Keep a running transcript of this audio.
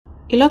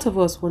A lot of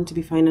us want to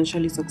be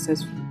financially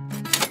successful.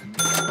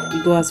 We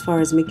go as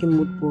far as making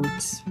mood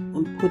boards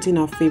and putting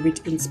our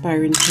favorite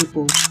inspiring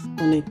people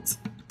on it.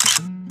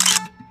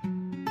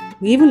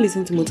 We even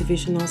listen to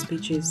motivational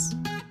speeches.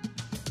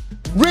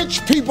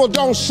 Rich people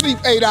don't sleep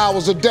 8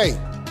 hours a day.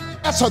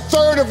 That's a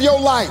third of your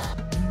life.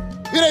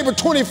 It ain't but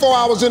 24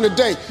 hours in a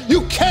day.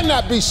 You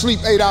cannot be asleep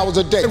 8 hours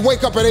a day and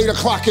wake up at 8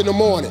 o'clock in the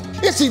morning.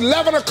 It's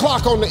 11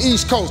 o'clock on the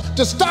East Coast.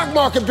 The stock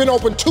market been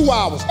open 2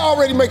 hours.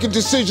 Already making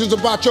decisions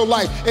about your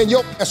life and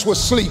your ass was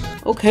sleep.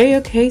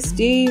 Okay,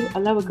 Steve.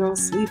 Allow a girl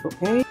sleep,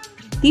 okay?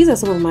 These are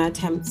some of my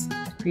attempts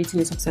at creating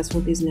a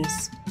successful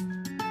business.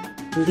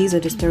 And these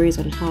are the stories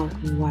on how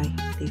and why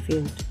they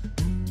failed.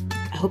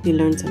 I hope you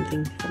learned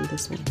something from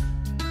this one.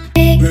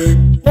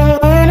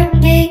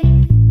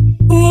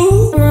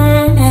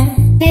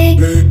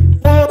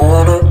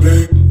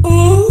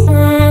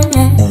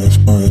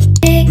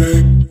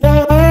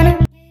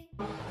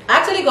 I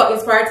actually got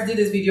inspired to do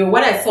this video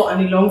when I saw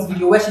Annie Long's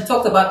video where she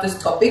talked about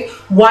this topic,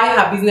 why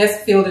her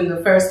business failed in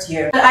the first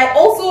year. And I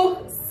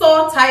also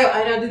saw Tayo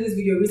Aina do this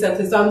video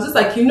recently, so I'm just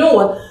like, you know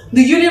what,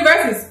 the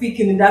universe is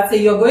speaking in that say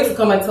you're going to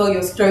come and tell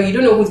your story. You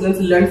don't know who's going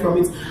to learn from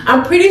it.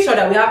 I'm pretty sure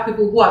that we have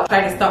people who have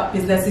tried to start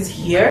businesses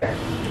here,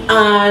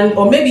 and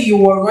or maybe you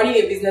were running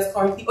a business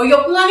currently, or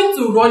you're planning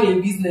to run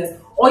a business,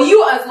 or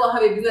you as well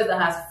have a business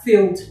that has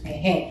failed.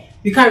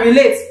 You can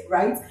relate,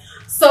 right?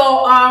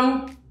 So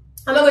I'm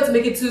not going to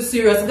make it too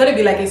serious. It's going to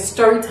be like a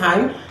story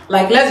time.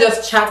 Like, let's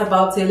just chat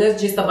about it,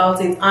 let's gist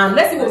about it, and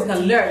let's see what we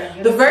can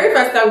learn. The very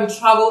first time we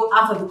traveled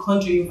out of the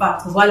country, in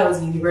fact, was while I was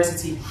in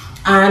university,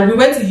 and we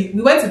went to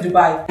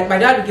Dubai. Like, my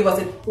dad would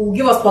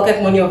give us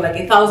pocket money of like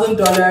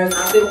 $1,000 and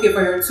say, okay,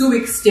 for your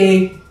 2-week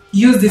stay,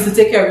 use this to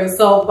take care of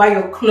yourself, buy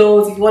your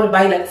clothes. If you want to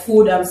buy like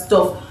food and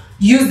stuff,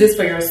 use this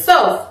for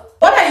yourself.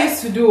 What I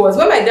used to do was,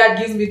 when my dad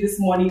gives me this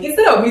money,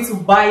 instead of me to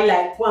buy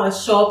like go and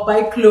shop,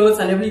 buy clothes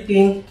and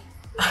everything,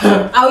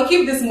 I will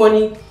keep this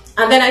money.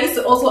 And then I used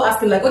to also ask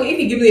him, like, okay, if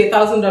you give me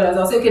 $1,000,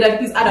 I'll say, okay, Daddy,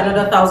 please add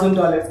another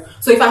 $1,000.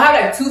 So if I have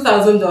like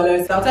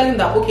 $2,000, I'll tell him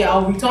that, okay,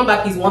 I'll return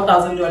back his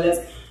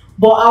 $1,000,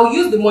 but I'll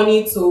use the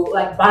money to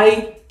like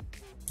buy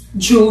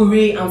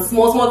jewelry and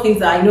small things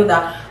that I know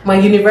that my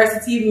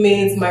university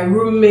mates, my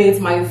roommates,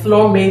 my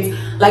floor mates,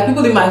 like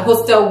people in my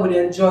hostel would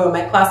enjoy, or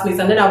my classmates,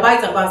 and then I'll buy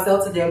it and go and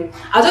sell to them.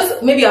 I'll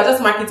just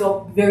mark it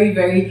up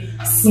very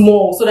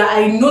small so that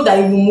I know that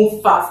it will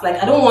move fast. Like,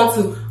 I don't want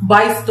to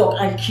buy stock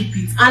and keep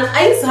it. And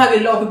I used to have a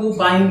lot of people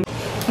buying me,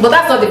 but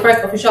that's not the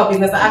first official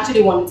business I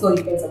actually want to tell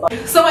you guys about.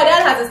 So my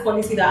dad has this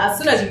policy that as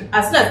soon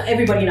as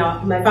everybody in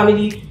my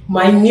family,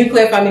 my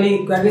nuclear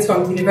family, graduates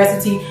from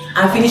university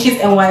and finishes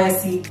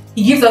NYSC,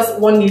 he gives us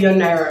 1 million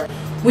naira.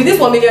 With this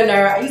 1 million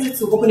naira, I use it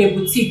to open a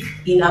boutique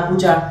in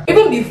Abuja.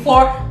 Even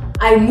before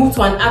I moved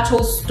to an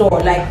actual store,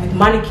 like with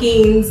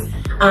mannequins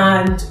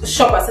and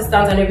shop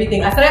assistants and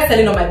everything, I started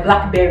selling on my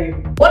BlackBerry.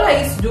 What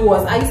I used to do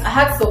was, I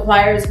had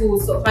suppliers who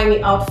would supply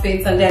me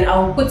outfits, and then I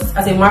would put it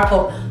as a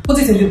markup, put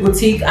it in the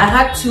boutique. I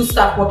had 2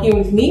 staff working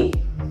with me,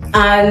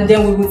 and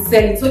then we would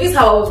sell it. So this is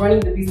how I was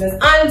running the business.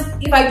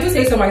 And if I do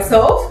say so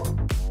myself,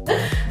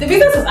 the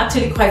business was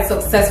actually quite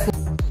successful.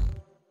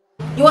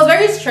 It was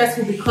very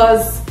stressful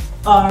because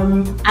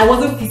I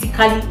wasn't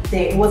physically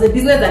there. It was a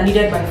business that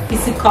needed my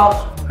physical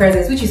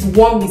presence, which is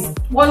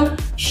one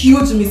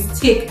huge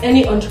mistake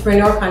any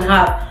entrepreneur can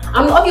have.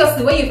 And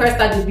obviously, when you first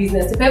start the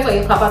business, depends on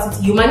your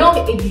capacity, you might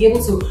not be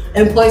able to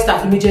employ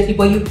staff immediately,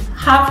 but you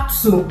have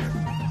to,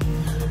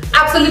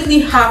 absolutely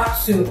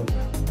have to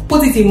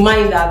put it in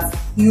mind that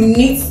you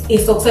need a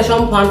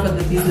succession plan for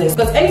the business.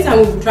 Because anytime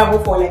we will travel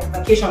for like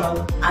vacation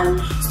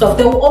and stuff,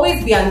 there will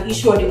always be an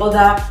issue or the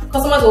other.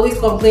 Customers always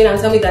complain and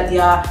tell me that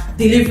their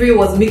delivery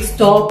was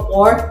mixed up,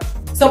 or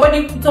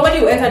somebody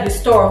will enter the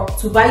store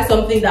to buy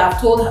something that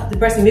I've told the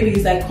person maybe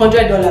it's like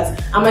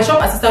 $100, and my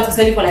shop assistant will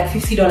sell it for like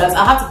 $50.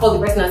 I have to call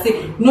the person and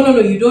say, no,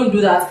 you don't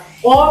do that.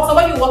 Or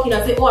somebody will walk in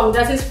and say, oh, I'm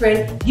Ndatse's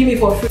friend, give me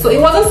for free. So it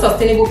wasn't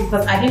sustainable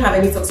because I didn't have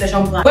any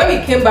succession plan. When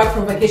we came back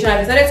from vacation, I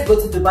decided to go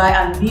to Dubai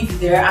and live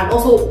there, and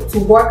also to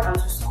work and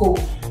to school.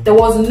 There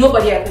was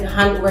nobody I could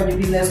hand over the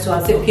business to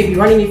and say, okay, be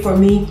running it for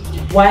me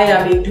while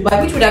I'm in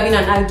Dubai, which would have been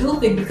an ideal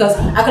thing because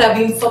I could have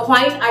been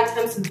supplying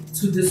items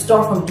to the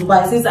store from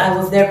Dubai since I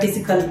was there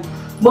physically.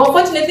 But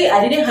unfortunately,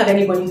 I didn't have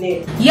anybody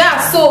there.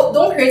 Yeah, so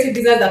don't create a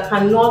business that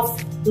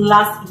cannot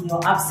last in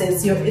your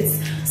absence.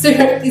 It's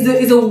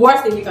the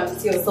worst thing you can do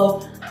to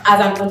yourself as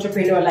an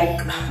entrepreneur,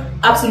 like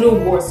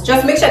absolute worst.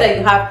 Just make sure that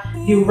you have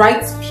the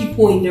right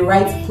people in the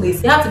right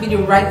place. They have to be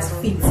the right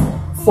fit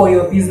for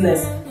your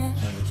business.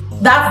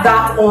 That's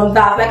that on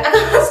that. Like, I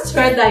can't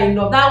stress that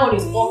enough. That one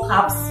is all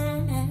caps.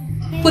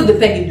 Put the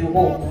peg in the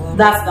hole.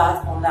 That's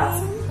that on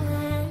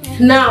that.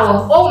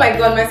 Now, oh my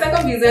god, my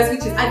second business,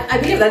 which is I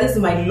believe that this is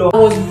my law, I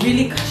was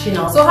really cashing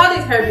out. So how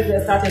this hair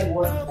business started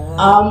was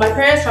my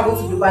parents traveled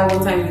to Dubai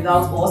one time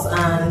without us,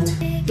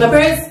 and my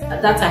parents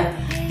at that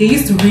time, they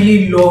used to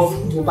really love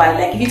Dubai.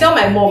 Like, if you tell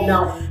my mom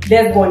now,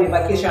 let's go on a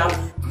vacation,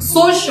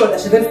 so sure that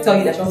she's going to tell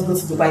you that she wants to go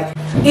to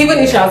Dubai, even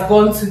if she has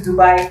gone to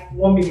Dubai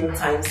 1 million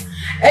times.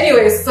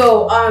 Anyway,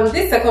 so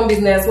this second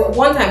business,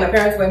 one time my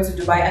parents went to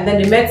Dubai and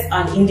then they met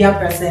an Indian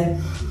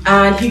person,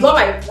 and he got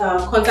my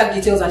contact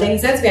details, and then he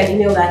sent me an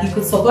email that he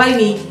could supply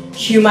me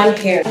human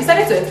hair. I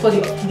decided to explore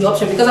the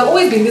option because I've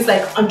always been this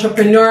like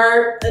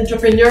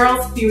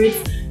entrepreneurial spirit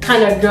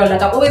kind of girl.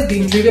 Like I've always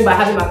been driven by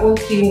having my own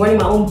thing, running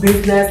my own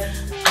business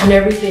and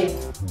everything.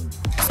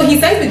 So he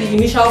sent me the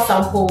initial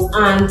samples,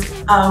 and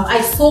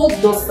I sold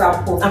those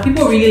samples and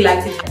people really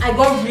liked it. I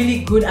got really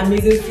good,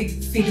 amazing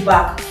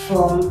feedback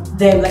from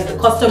them, like the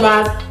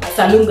customers, the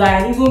salon guy,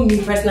 and even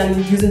me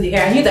personally using the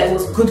hair. I knew that it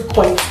was good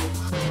quality.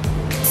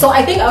 So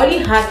I think I only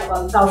had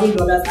about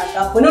 $1,000 at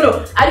that point.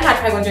 No, I only had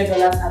 $500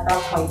 at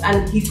that point.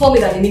 And he told me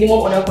that the minimum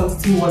order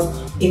quantity was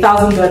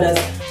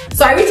 $1,000.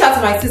 So I reached out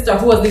to my sister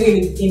who was living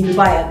in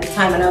Dubai at the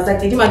time, and I was like,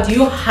 Edima, do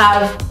you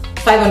have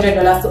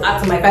 $500 to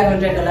add to my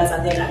 $500,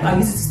 and then I'll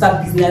use it to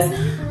start business,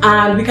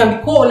 and we can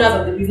be co-owners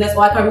of the business,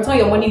 or I can return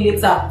your money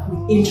later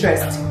with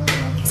interest.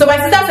 So my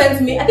sister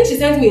sent me, I think she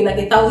sent me like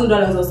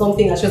 $1,000 or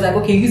something, and she was like,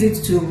 okay, use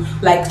it to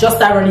like just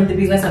start running the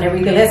business and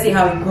everything. Let's see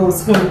how it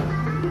goes.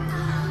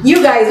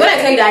 You guys, when I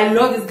tell you that I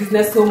love this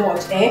business so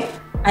much,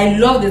 I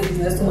love this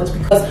business so much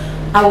because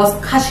I was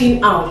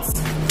cashing out.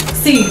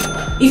 See,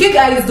 if you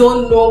guys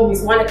don't know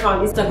Miss Waneka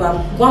on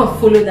Instagram, go and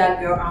follow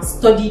that girl and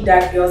study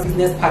that girl's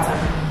business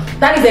pattern.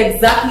 That is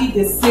exactly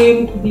the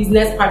same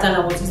business pattern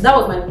I was using. That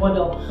was my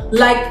model.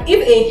 Like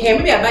if a hair,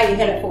 maybe I buy a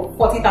hair like for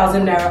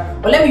 40,000 naira,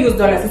 but let me use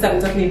dollars since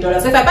I'm talking in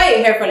dollars. So if I buy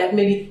a hair for like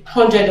maybe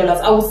 $100,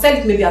 I will sell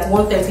it maybe at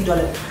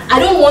 $130. I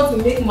don't want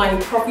to make my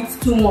profits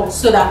too much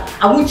so that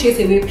I won't chase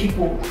away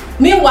people.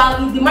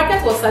 Meanwhile, if the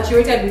market was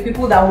saturated with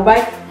people that will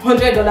buy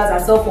 $100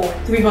 and sell for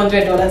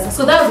 $300,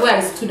 so that's where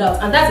I stood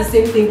out. And that's the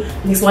same thing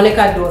Miss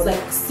Waneka does, like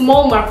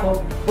small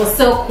markup but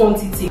sell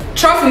quantity.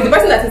 Trust me, the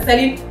person that is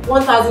selling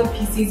 1,000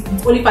 pieces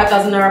with only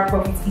 5,000 naira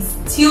profit is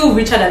still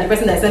richer than the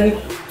person that is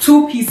selling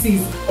 2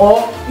 pieces or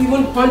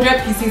even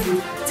 100 pieces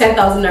with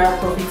 10,000 naira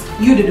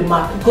profit. You do the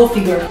math, go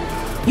figure.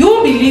 You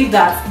won't believe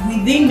that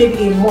within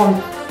maybe a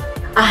month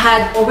I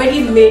had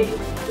already made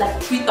like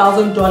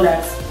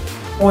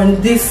 $3,000 on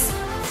this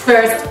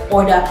first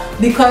order,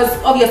 because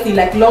obviously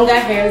like longer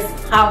hairs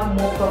have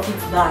more profit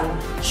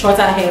than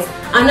shorter hairs,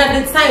 and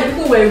at the time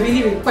people were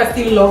really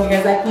requesting long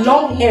hairs, like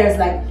long hairs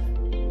like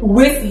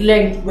waist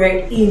length were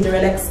in, they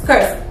were like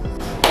skirts.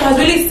 I was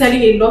really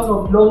selling a lot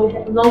of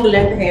long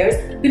length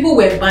hairs. People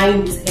were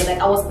buying this hair,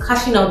 like I was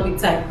cashing out big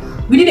time.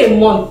 Within a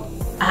month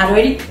I had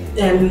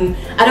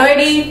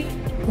already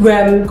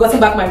gotten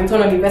back my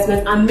return on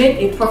investment and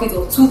made a profit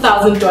of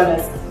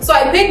 $2,000. So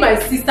I paid my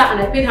sister and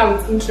I paid her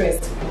with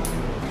interest.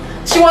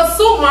 She was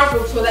so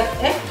marveled. She was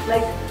like,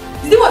 like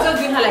this was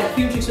just doing her like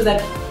film trick. She was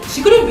like,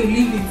 she couldn't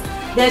believe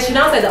it. Then she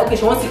now said that okay,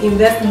 she wants to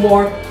invest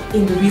more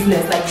in the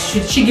business. Like,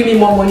 should she give me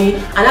more money?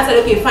 And I said,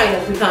 okay, fine.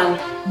 Like, we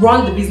can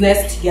run the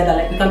business together.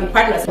 Like, we can be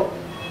partners. So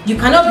you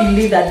cannot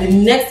believe that the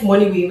next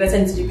money we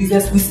invested into the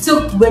business,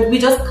 we're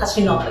just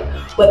cashing out.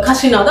 Like, we're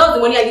cashing out. That was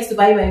the money I used to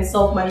buy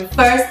myself my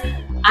first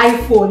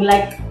iPhone.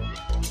 Like,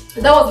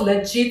 that was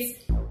legit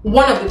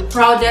one of the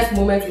proudest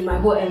moments in my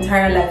whole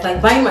entire life,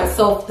 like buying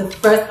myself the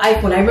first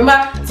iPhone. I remember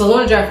it was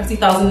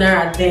 150,000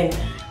 naira then.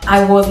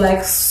 I was like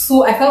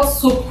I felt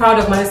so proud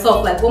of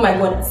myself, like oh my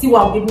god, see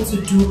what I'm able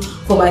to do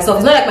for myself.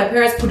 It's not like my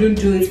parents couldn't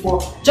do it, but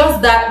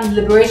just that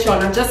liberation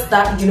and just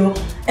that, you know,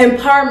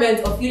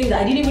 empowerment of feeling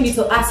that I didn't even need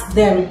to ask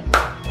them.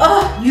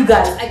 Oh, you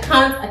guys, I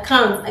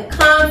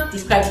can't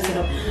describe this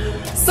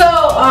enough. So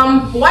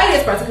why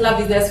this particular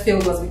business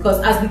failed was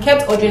because as we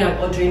kept ordering and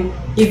ordering,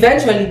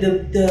 eventually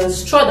the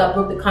straw that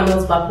broke the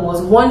camel's back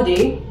was one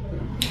day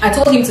I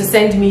told him to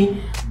send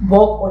me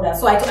bulk order.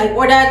 So I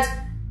ordered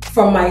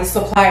from my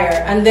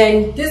supplier, and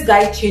then this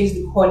guy changed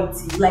the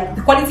quality. Like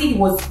the quality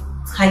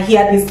he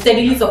had been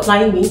steadily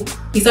supplying me,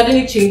 he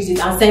suddenly changed it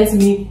and sent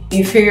me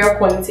inferior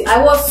quality.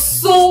 I was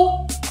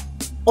so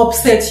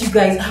upset, you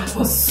guys. I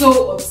was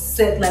so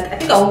upset. Like I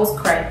think I almost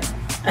cried.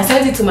 I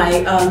sent it to my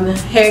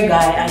hair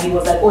guy and he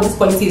was like, oh, this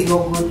quality is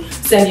not good,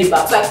 send it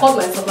back. So I called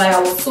my supplier. I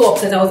was so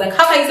upset. I was like,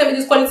 how can you send me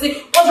this quality?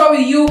 What's wrong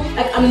with you?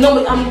 Like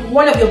I'm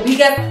one of your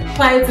biggest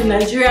clients in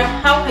Nigeria.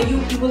 How can you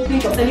even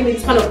think of sending me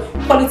this kind of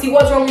quality?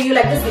 What's wrong with you?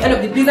 Like, this is the end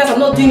of the business. I'm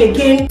not doing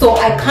again. So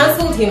I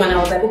cancelled him and I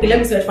was like, okay, let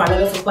me search for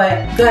another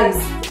supplier. Guys,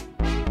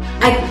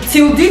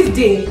 till this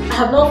day I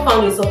have not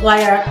found a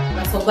supplier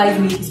that supplies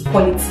me his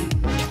quality.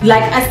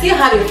 Like, I still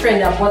have a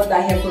friend that bought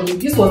that hair from me.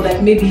 This was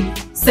like maybe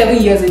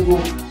 7 years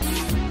ago.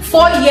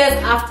 4 years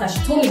after,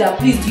 she told me that,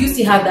 please, do you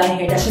still have that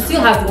hair? That she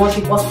still has the one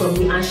she bought from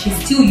me and she's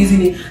still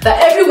using it.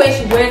 That everywhere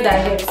she wears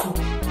that hair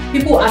to,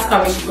 people ask her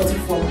where she got it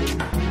from.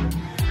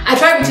 I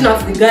tried reaching out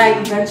to the guy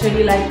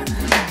eventually, like,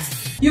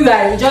 you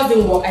guys, it just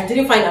didn't work. I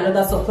didn't find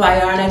another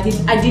supplier, and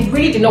I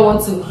really did not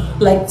want to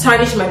like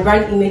tarnish my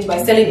brand image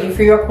by selling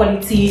inferior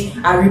quality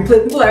and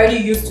replace. People are already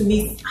used to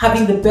me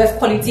having the best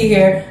quality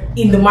hair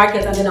in the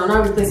market, and then I'll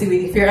now replace it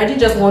with inferior. I didn't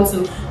just want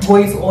to go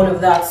into all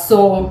of that.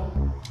 So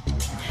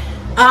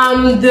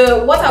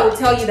What I would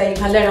tell you that you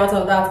can learn out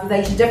of that is that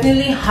you should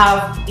definitely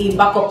have a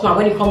backup plan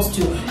when it comes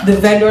to the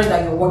vendors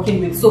that you're working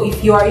with. So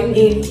if you are in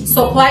a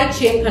supply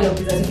chain kind of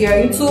business, if you're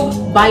into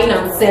buying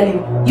and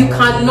selling, you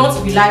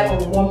cannot rely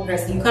on one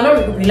person. You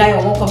cannot rely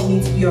on one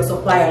company to be your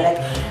supplier. Like,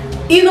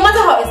 no matter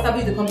how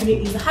established the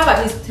company is, have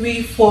at least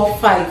 3, 4,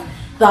 5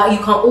 that you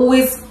can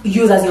always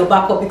use as your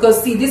backup.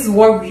 Because see, this is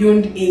what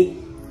ruined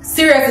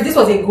seriously, this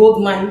was a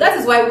gold mine. That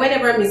is why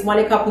whenever Miss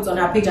Monica puts on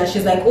her page and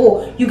she's like,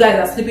 oh, you guys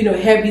are sleeping on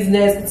hair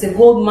business, it's a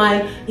gold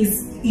mine,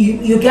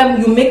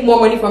 you make more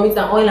money from it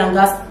than oil and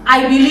gas,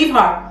 I believe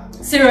her.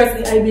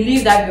 Seriously, I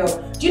believe that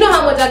girl. Do you know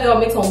how much that girl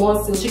makes on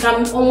one sale?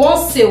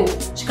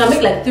 She can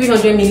make like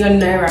 300 million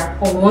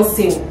naira on one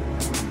sale,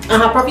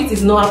 and her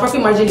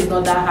profit margin is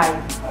not that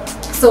high.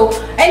 So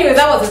anyway,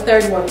 that was the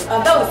third one.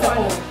 That was the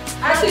second one.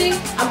 Actually,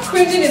 I'm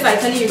cringing as I'm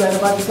telling you guys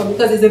about this one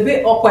because it's a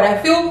bit awkward.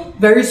 I feel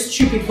very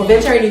stupid for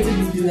venturing into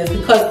this business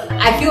because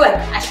I feel like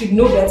I should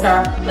know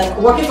better. Like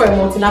working for a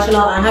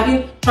multinational and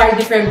having tried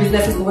different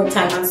businesses over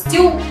time and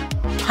still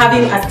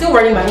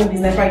running my own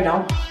business right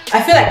now,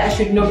 I feel like I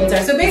should know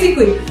better. So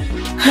basically,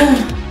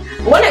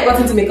 when I got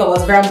into makeup,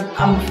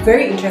 I'm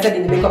very interested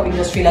in the makeup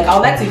industry. Like I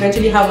would like to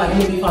eventually have my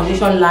own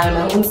foundation line,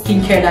 my own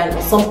skincare line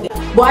or something.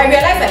 But I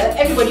realized that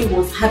everybody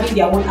was having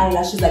their own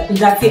eyelashes, like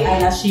Ndatse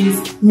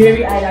eyelashes,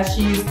 Mary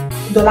eyelashes,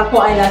 Dolapo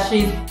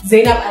eyelashes,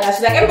 Zainab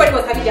eyelashes. Like everybody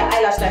was having their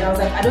eyelash line. I was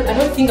like, I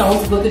don't think I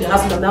want to go to the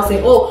house and now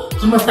say, oh,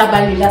 come and start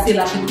buying Ndatse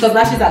lashes, because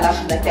lashes are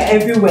lashes. Like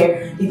they're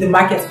everywhere in the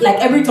market. Like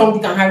every Tom,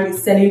 Dick and Harry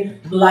is selling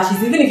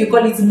lashes. Even if you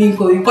call it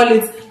Minko, you call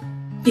it.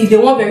 If they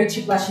want very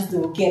cheap lashes, they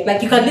will get.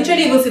 Like you can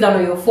literally even sit down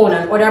on your phone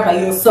and order by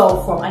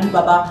yourself from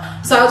Alibaba.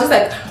 So I was just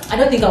like, I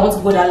don't think I want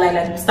to go that line,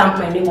 like stamp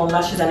my name on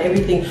lashes and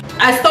everything.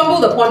 I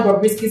stumbled upon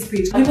Bobrisky's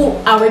page. People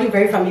are already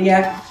very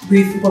familiar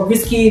with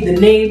Bobrisky, the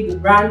name, the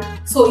brand.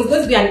 So it's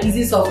going to be an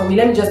easy sell for me.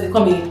 Let me just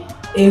become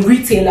a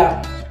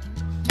retailer.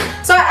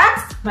 So I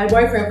asked my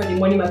boyfriend for the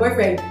money. My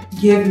boyfriend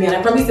gave me, and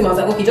I promised him, I was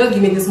like, okay, just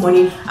give me this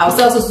money, I'll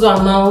sell so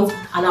amount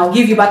and I'll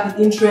give you back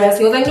the interest.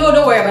 He was like, no,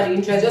 don't worry about the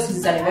interest, just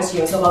use it and invest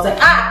in yourself. I was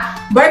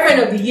like,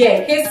 boyfriend of the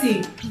year,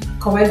 Casey,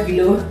 comment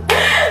below.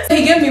 So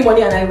he gave me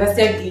money and I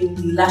invested in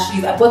the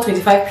lashes. I bought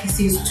 25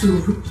 pieces to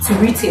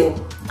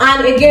retail,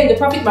 and again the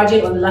profit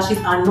margin on the lashes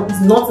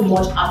is not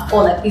much at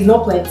all. Like it's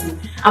not plenty.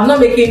 I'm not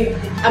making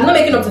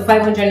up to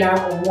 500 naira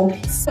on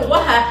one piece. So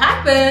what had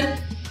happened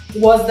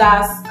was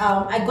that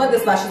I got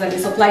these lashes and they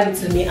supplied it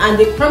to me, and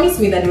they promised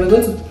me that they were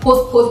going to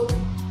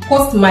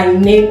post my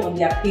name on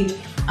their page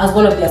as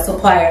one of their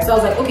suppliers. So I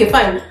was like, okay,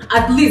 fine,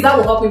 at least that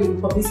will help me with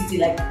the publicity.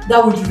 Like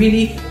that would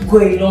really go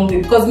a long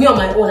way, because me on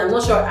my own, I'm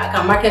not sure I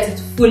can market it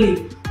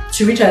fully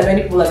to reach as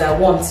many people as I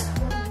want.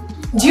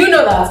 Do you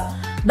know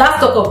that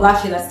stock of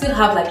lashes, I still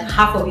have like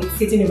half of it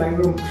sitting in my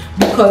room,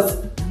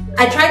 because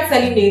I tried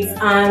selling it,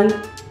 and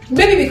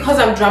maybe because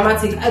I'm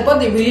dramatic, I bought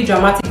the really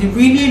dramatic, the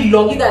really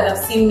long. You guys have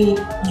seen me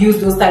use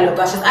those style of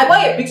lashes. I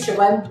bought a mixture,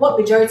 but I bought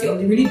majority of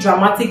the really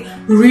dramatic,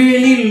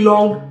 really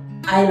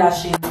long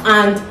eyelashes.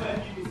 And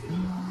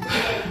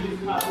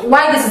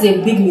why this is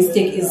a big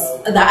mistake is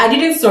that I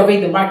didn't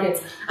survey the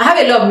market. I have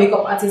a lot of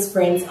makeup artist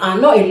friends,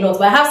 and not a lot,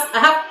 but I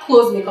have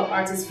close makeup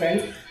artist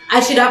friends. I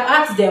should have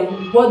asked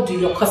them, what do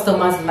your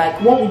customers like?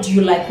 What would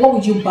you like? What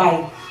would you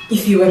buy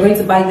if you were going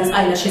to buy these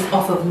eyelashes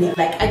off of me?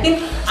 Like I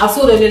think I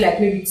sold only like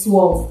maybe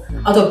 12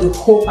 out of the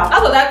whole pack.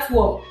 Out of that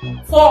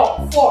 12,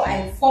 four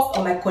I forced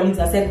on my colleagues.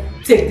 I said,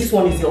 take this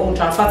one, is your own,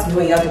 transfer to me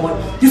where you have the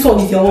money. This one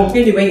is your own,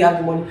 pay me where you have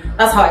the money.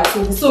 That's how I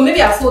sold it. So maybe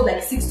I sold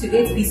like 6 to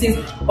 8 pieces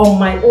on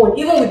my own,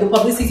 even with the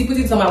publicity, put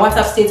it on my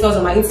WhatsApp status,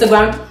 on my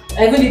Instagram.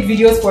 I even did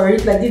videos for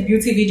it, like did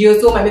beauty videos,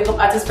 told my makeup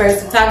artist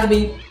friends to tag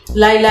me.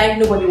 Lie,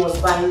 nobody was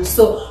buying.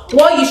 So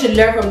what you should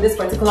learn from this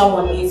particular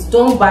one is,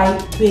 don't buy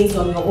based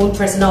on your own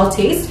personal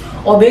taste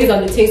or based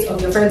on the taste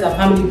of your friends and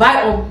family.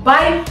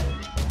 Buy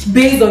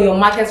based on your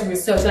market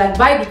research. Like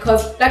buy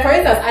because, like for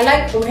instance, I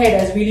like hair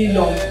that's really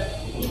long,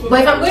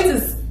 but if I'm going to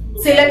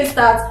say, let me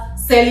start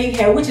selling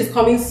hair, which is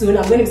coming soon,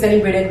 I'm going to be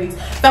selling braided wigs.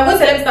 If I'm going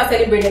to say, let me start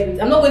selling braided wigs,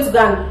 I'm not going to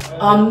go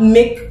and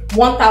make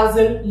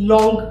 1,000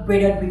 long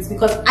braided wigs,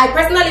 because I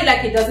personally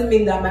like it. Doesn't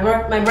mean that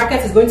my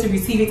market is going to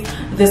receive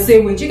it the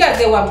same way. Do you guys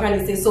get what I'm trying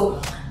to say?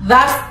 So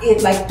that's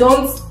it. Like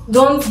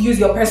don't use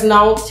your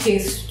personal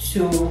taste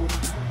to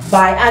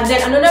buy. And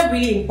then another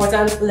really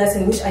important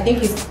lesson, which I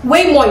think is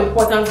way more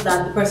important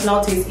than the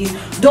personal taste,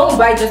 is don't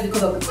buy just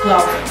because of the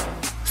clout.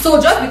 So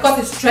just because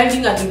it's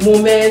trending at the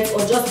moment,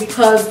 or just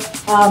because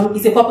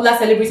it's a popular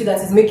celebrity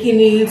that is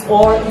making it,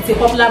 or it's a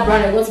popular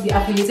brand and wants to be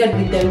affiliated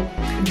with them,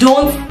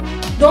 don't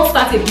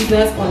start a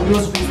business on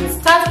those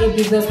reasons. Start a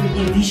business with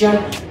a vision,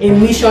 a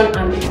mission,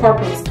 and a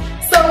purpose.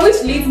 So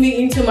which leads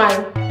me into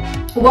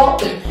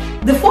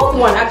the fourth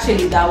one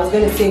actually that I was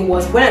going to say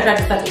was when I tried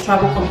to start a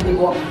travel company.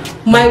 But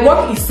my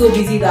work is so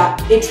busy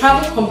that a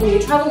travel company, a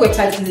travel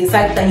website is a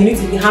site that you need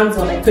to be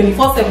hands-on, like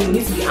 24/7. You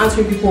need to be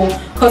answering people,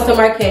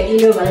 customer care,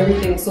 emails and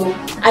everything. So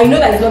I know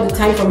that it's not the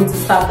time for me to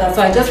start that,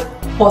 so I just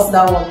paused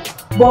that one.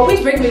 But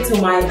which brings me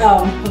to my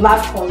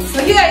last point.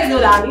 So you guys know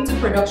that I'm into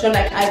production.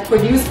 Like I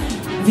produce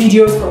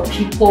videos from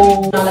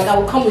people. Like I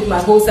will come with my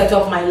whole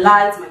setup, my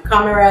lights, my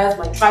cameras,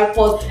 my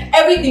tripods,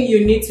 everything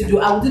you need to do.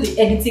 I will do the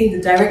editing,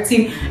 the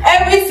directing,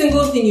 every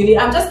single thing you need.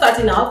 I'm just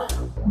starting out,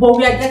 but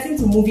we are getting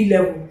to movie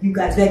level, you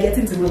guys. We are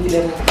getting to movie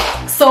level.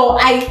 So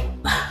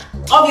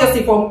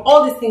obviously, from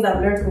all these things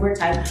I've learned over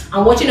time,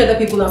 I'm watching other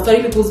people and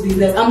studying people's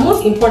business, and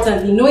most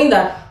importantly, knowing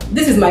that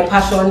this is my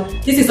passion,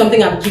 this is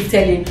something I'm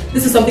gifted in,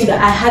 this is something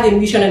that I had a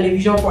mission and a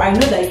vision for. I know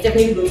that it's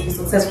definitely going to be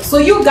successful. So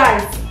you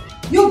guys,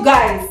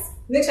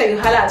 make sure you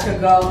holler at your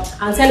girl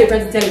and tell a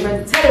friend to tell a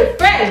friend to tell a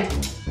friend.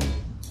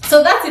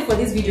 So that's it for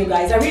this video,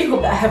 guys. I really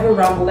hope that I haven't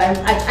rambled.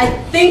 I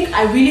think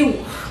I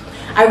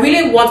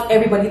really want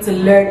everybody to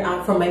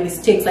learn from my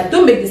mistakes. Like,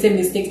 don't make the same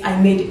mistakes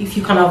I made if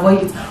you can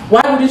avoid it.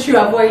 Why wouldn't you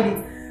avoid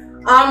it?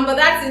 But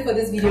that's it for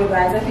this video,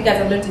 guys. I think you guys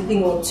have learned a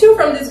thing or two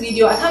from this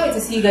video. I can't wait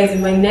to see you guys in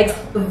my next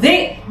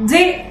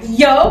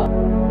video.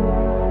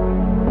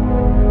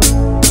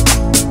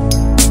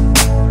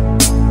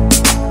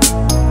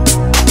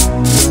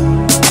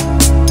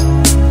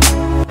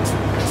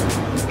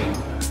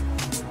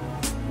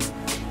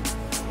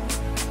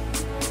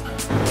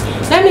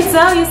 Let me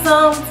tell you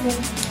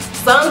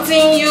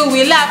something you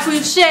will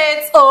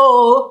appreciate.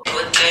 Oh.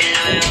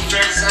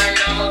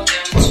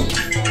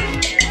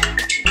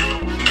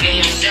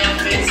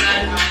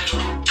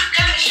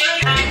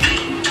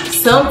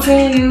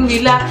 Something you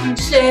will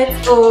appreciate.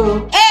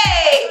 Oh,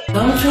 hey!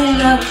 Something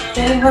that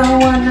ever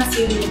wanna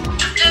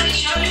see.